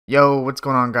Yo, what's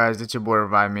going on guys? It's your boy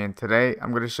Revive Me, and today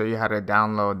I'm going to show you how to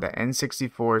download the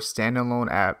N64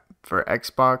 Standalone app for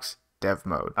Xbox Dev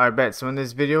Mode. Alright, bet. So in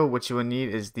this video, what you will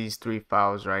need is these three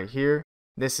files right here.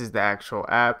 This is the actual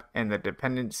app and the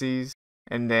dependencies.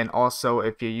 And then also,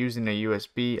 if you're using a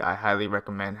USB, I highly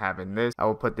recommend having this. I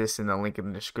will put this in the link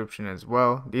in the description as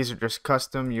well. These are just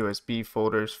custom USB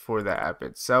folders for the app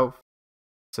itself,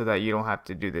 so that you don't have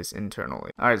to do this internally.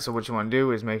 Alright, so what you want to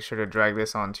do is make sure to drag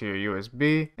this onto your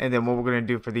USB, and then what we're going to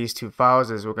do for these two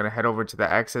files is we're going to head over to the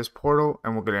Access portal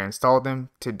and we're going to install them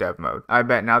to Dev Mode. I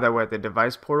bet now that we're at the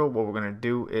device portal, what we're going to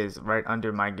do is right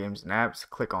under My Games and Apps,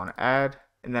 click on Add,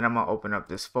 and then I'm going to open up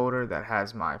this folder that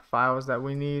has my files that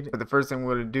we need. But the first thing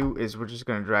we're going to do is we're just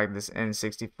going to drag this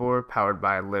N64 powered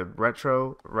by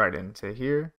libretro right into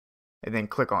here, and then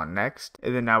click on Next.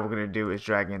 And then now what we're going to do is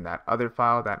drag in that other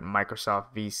file, that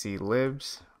Microsoft VC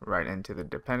libs, right into the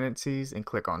dependencies and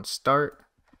click on Start.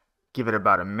 Give it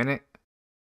about a minute.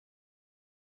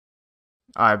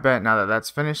 I bet now that that's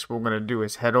finished, what we're going to do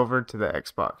is head over to the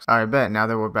Xbox. I bet now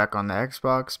that we're back on the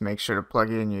Xbox, make sure to plug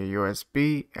in your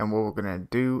USB, and what we're going to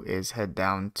do is head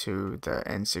down to the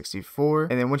N64,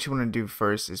 and then what you want to do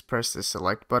first is press the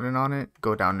select button on it,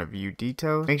 go down to view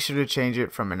details, make sure to change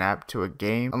it from an app to a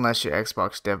game. Unless your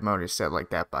Xbox Dev Mode is set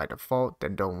like that by default,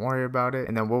 then don't worry about it,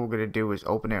 and then what we're going to do is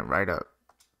open it right up.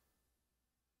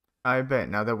 I bet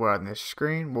now that we're on this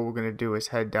screen, what we're going to do is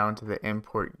head down to the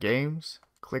import games,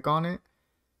 click on it,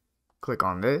 click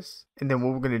on this, and then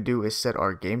what we're going to do is set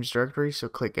our games directory, so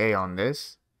click A on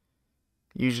this.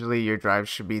 Usually your drive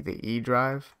should be the E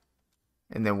drive,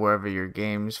 and then wherever your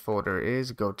games folder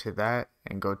is, go to that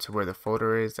and go to where the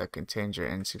folder is that contains your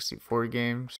N64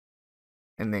 games,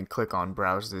 and then click on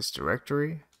browse this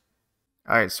directory.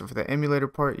 Alright, so for the emulator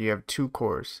part, you have two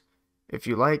cores. If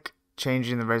you like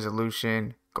changing the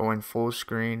resolution, going full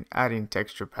screen, adding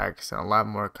texture packs, and a lot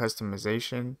more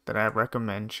customization, then I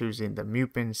recommend choosing the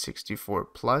Mupen 64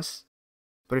 Plus.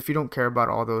 But if you don't care about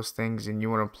all those things and you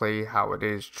want to play how it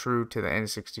is true to the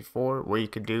N64, what you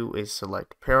could do is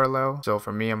select parallel. So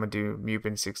for me, I'm going to do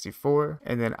Mupen 64,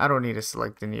 and then I don't need to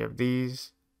select any of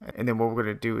these. And then what we're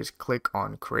going to do is click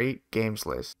on Create Games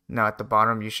List. Now at the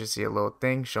bottom, you should see a little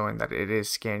thing showing that it is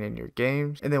scanning your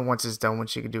games. And then once it's done,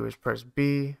 what you can do is press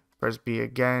B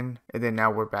again, and then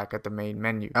now we're back at the main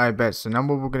menu. I bet. So now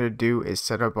what we're going to do is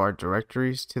set up our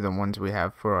directories to the ones we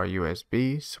have for our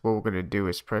USB. So what we're going to do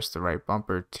is press the right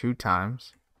bumper 2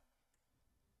 times,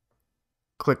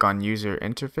 click on User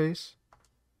Interface,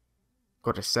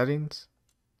 go to Settings,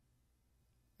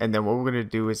 and then what we're going to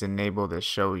do is enable the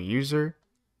Show User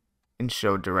and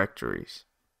Show Directories.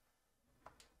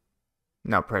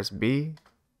 Now press B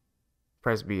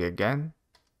again.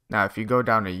 Now if you go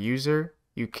down to User,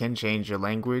 you can change your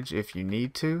language if you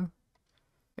need to.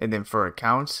 And then for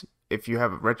accounts, if you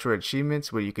have retro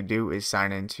achievements, what you could do is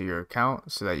sign into your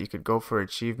account so that you could go for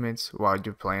achievements while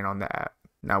you're playing on the app.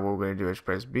 Now what we're going to do is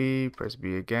press B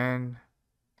again,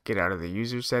 get out of the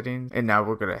user settings, and now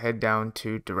we're going to head down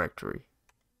to directory.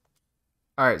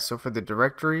 Alright, so for the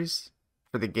directories,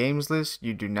 for the games list,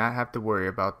 you do not have to worry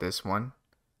about this one.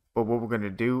 But what we're going to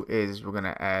do is we're going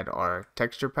to add our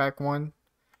texture pack one,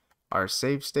 our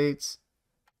save states,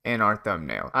 and our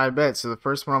thumbnail. I bet. So the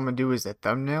first one I'm going to do is the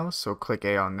thumbnail, so click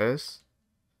A on this.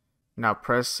 Now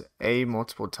press A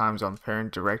multiple times on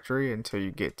parent directory until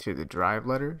you get to the drive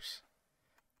letters.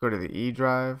 Go to the E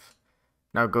drive.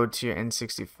 Now go to your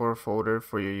N64 folder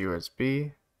for your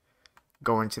USB.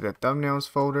 Go into the thumbnails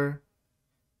folder,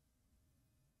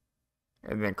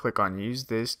 and then click on use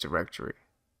this directory.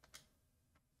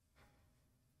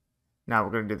 Now we're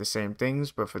going to do the same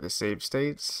things but for the save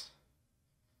states.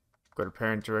 Go to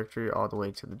parent directory all the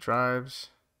way to the drives.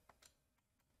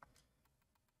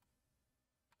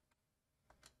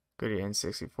 Go to your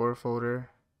N64 folder.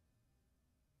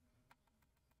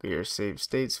 Go to your save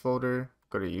states folder.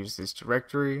 Go to use this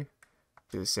directory.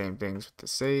 Do the same things with the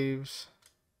saves.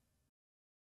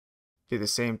 Do the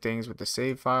same things with the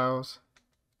save files.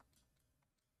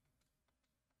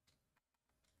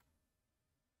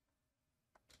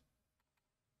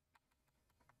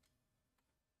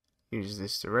 Use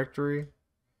this directory.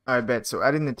 I bet. So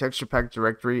adding the texture pack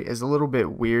directory is a little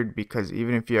bit weird because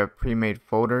even if you have pre-made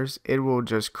folders, it will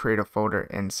just create a folder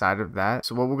inside of that.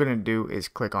 So what we're going to do is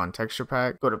click on texture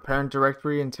pack, go to parent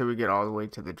directory until we get all the way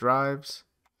to the drives.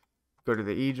 Go to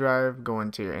the E drive, go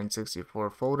into your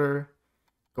N64 folder,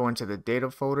 go into the data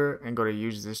folder and go to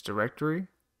use this directory.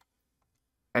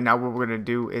 And now what we're going to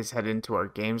do is head into our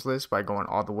games list by going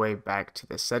all the way back to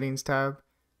the settings tab.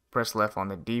 Press left on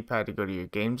the D-pad to go to your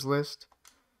games list.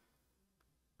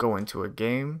 Go into a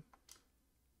game.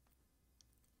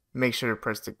 Make sure to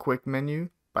press the quick menu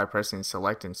by pressing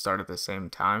select and start at the same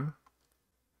time.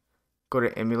 Go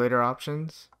to emulator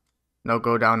options. Now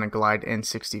go down and glide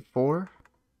N64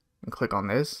 and click on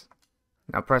this.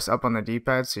 Now press up on the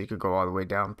D-pad so you could go all the way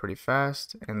down pretty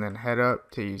fast, and then head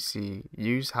up till you see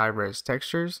use high res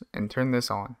textures and turn this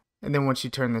on. And then once you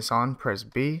turn this on, press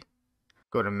B,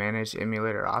 go to manage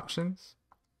emulator options,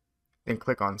 then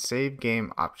click on save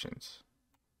game options.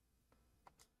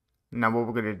 Now what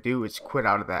we're going to do is quit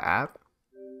out of the app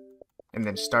and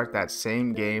then start that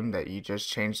same game that you just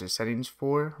changed the settings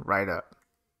for right up.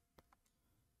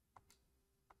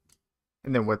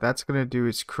 And then what that's going to do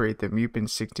is create the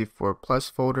N64 Plus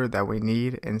folder that we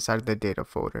need inside of the data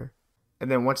folder. And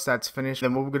then once that's finished,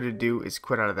 then what we're going to do is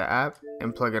quit out of the app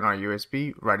and plug in our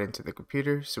USB right into the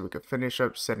computer so we can finish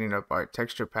up setting up our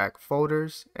texture pack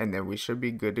folders, and then we should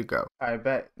be good to go. I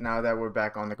bet now that we're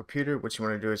back on the computer, what you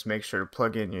want to do is make sure to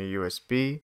plug in your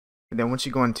USB. And then once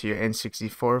you go into your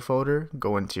N64 folder,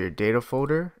 go into your data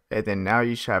folder, and then now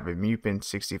you should have a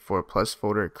N64 Plus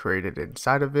folder created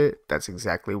inside of it. That's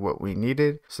exactly what we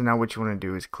needed. So now what you want to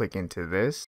do is click into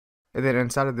this. And then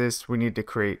inside of this, we need to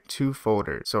create two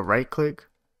folders. So right click,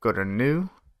 go to new,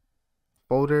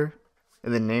 folder,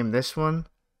 and then name this one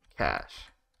cache.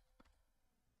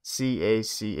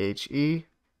 C-A-C-H-E,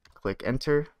 click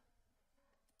enter.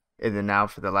 And then now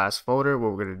for the last folder,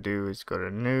 what we're going to do is go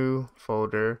to new,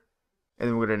 folder, and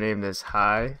then we're going to name this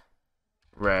high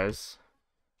res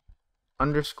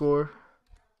underscore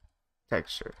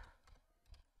texture.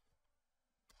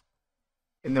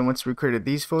 And then once we created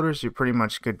these folders, you're pretty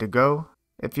much good to go.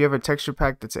 If you have a texture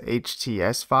pack that's a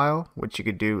HTS file, what you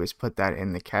could do is put that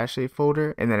in the cache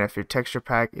folder. And then if your texture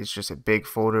pack is just a big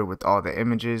folder with all the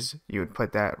images, you would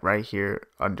put that right here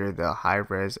under the high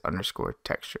res underscore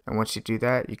texture. And once you do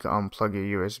that, you can unplug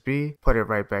your USB, put it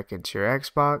right back into your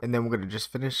Xbox, and then we're going to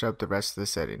just finish up the rest of the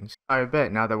settings. I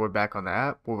bet now that we're back on the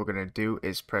app, what we're going to do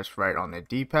is press right on the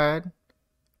D-pad,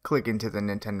 click into the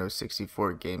Nintendo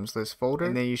 64 games list folder,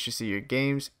 and then you should see your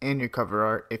games and your cover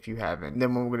art if you haven't.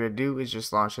 Then what we're going to do is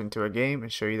just launch into a game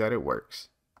and show you that it works.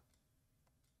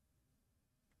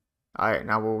 Alright,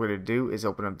 now what we're going to do is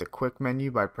open up the quick menu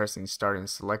by pressing start and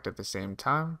select at the same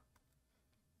time.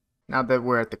 Now that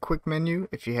we're at the quick menu,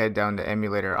 if you head down to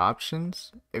emulator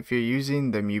options, if you're using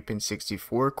the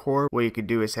N64 core, what you could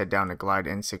do is head down to glide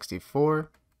N64.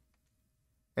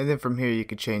 And then from here you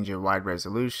can change your wide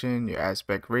resolution, your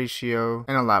aspect ratio,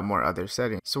 and a lot more other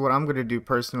settings. So what I'm going to do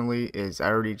personally is I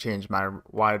already changed my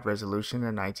wide resolution to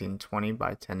 1920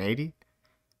 by 1080.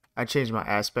 I changed my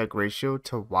aspect ratio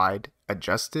to wide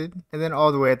adjusted. And then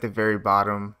all the way at the very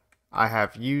bottom, I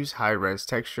have use high res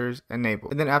textures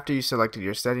enabled. And then after you selected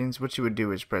your settings, what you would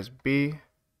do is press B,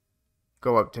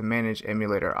 go up to manage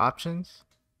emulator options,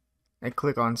 and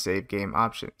click on save game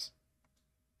options.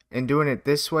 And doing it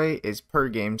this way is per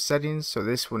game settings, so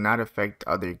this will not affect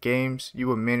other games. You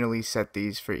will manually set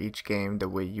these for each game the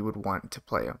way you would want to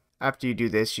play them. After you do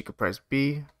this, you can press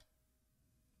B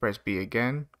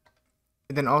again.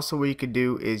 And then also what you could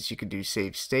do is you could do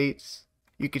save states.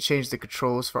 You could change the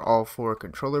controls for all 4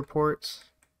 controller ports.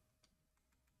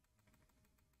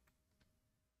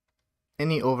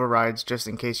 Any overrides just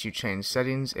in case you change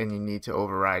settings and you need to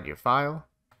override your file.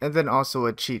 And then also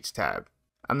a cheats tab.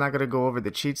 I'm not going to go over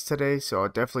the cheats today, so I'll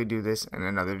definitely do this in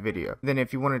another video. Then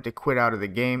if you wanted to quit out of the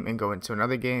game and go into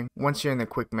another game, once you're in the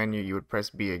quick menu, you would press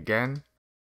B again,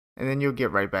 and then you'll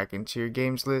get right back into your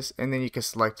games list, and then you can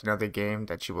select another game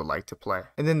that you would like to play.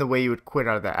 And then the way you would quit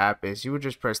out of the app is you would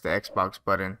just press the Xbox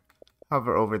button,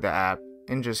 hover over the app,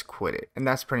 and just quit it. And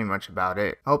that's pretty much about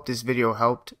it. I hope this video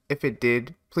helped. If it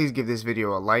did, please give this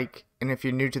video a like. And if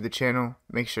you're new to the channel,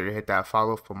 make sure to hit that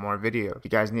follow for more videos. If you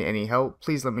guys need any help,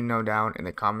 please let me know down in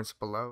the comments below.